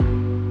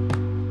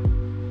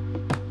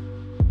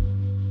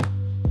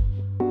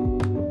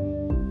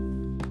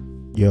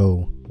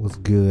Yo, what's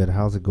good?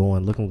 How's it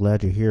going? Looking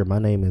glad you're here. My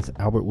name is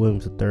Albert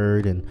Williams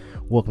III, and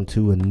welcome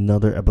to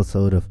another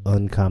episode of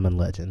Uncommon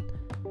Legend.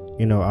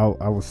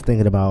 I was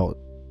thinking about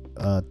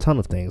a ton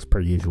of things per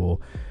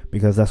usual,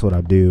 because that's what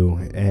I do,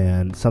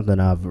 and something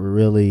I've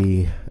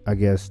really,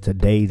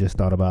 today just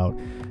thought about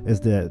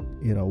is that,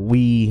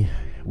 we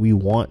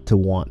want to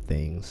want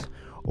things,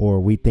 or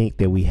we think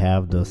that we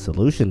have the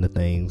solution to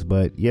things,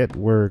 but yet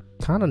we're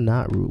kind of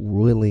not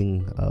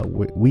willing,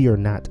 we are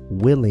not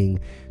willing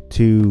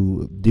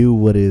to do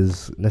what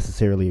is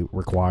necessarily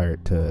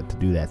required to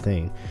do that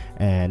thing.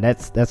 And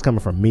that's coming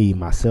from me,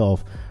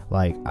 myself.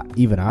 Like,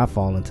 even I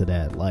fall into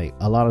that. Like,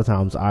 a lot of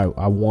times I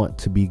want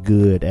to be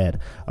good at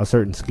a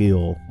certain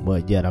skill,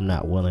 but yet I'm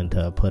not willing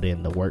to put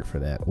in the work for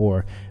that.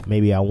 Or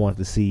maybe I want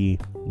to see,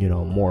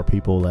 more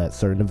people at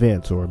certain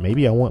events, or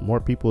maybe I want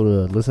more people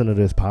to listen to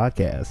this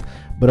podcast.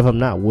 But if I'm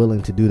not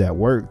willing to do that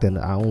work, then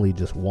I only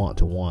just want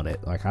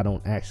it. Like, I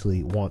don't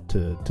actually want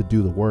to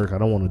do the work. I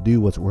don't want to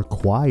do what's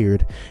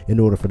required in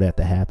order for that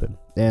to happen.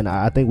 And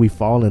I think we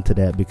fall into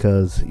that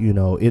because,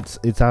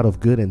 it's out of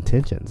good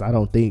intentions. I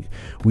don't think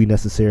we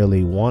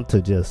necessarily want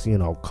to just,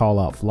 call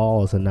out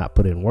flaws and not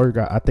put in work.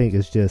 I think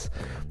it's just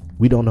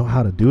we don't know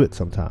how to do it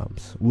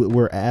sometimes.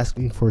 We're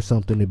asking for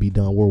something to be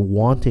done. We're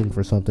wanting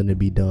for something to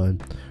be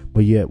done,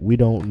 but yet we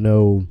don't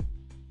know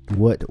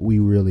what we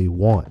really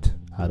want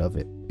out of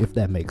it, if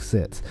that makes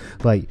sense.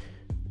 Like,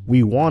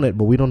 we want it,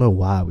 but we don't know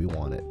why we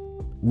want it.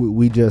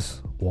 We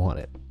just want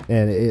it.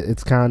 And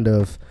it's kind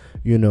of,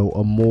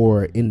 a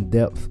more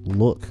in-depth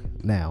look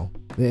now.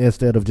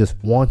 Instead of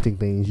just wanting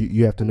things,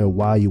 you have to know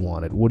why you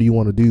want it. What do you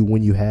want to do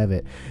when you have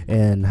it?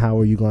 And how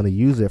are you going to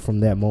use it from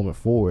that moment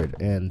forward?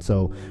 And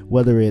so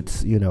whether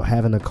it's,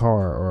 having a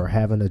car, or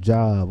having a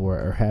job,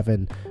 or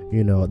having,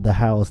 the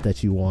house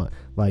that you want,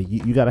 like,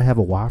 you got to have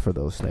a why for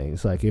those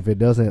things. Like, if it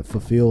doesn't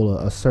fulfill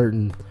a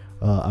certain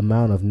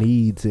amount of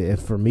needs, and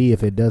for me,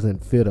 if it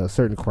doesn't fit a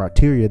certain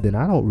criteria, then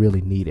I don't really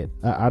need it.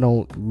 I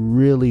don't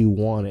really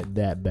want it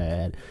that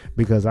bad,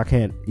 because I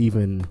can't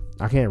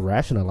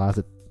rationalize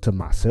it to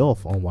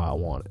myself on why I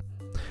want it.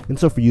 And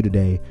so for you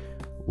today,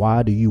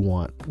 why do you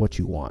want what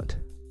you want?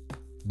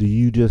 Do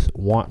you just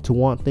want to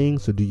want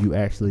things, or do you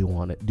actually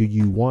want it? Do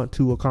you want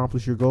to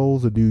accomplish your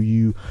goals, or do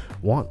you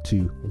want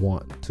to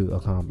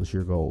accomplish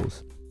your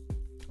goals?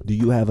 Do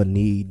you have a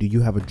need? Do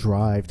you have a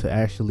drive to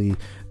actually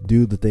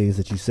do the things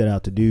that you set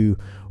out to do?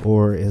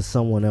 Or is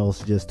someone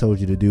else just told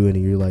you to do it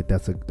and you're like,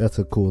 that's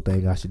a cool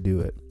thing, I should do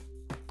it?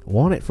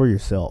 Want it for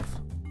yourself.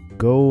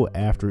 Go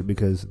after it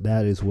because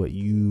that is what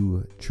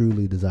you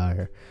truly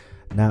desire,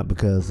 not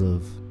because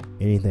of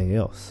anything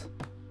else.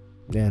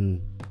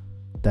 And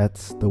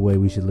that's the way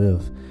we should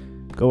live.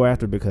 Go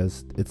after it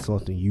because it's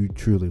something you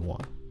truly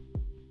want.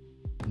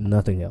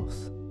 Nothing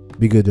else.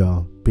 Be good,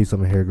 y'all. Peace,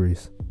 on my hair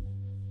grease.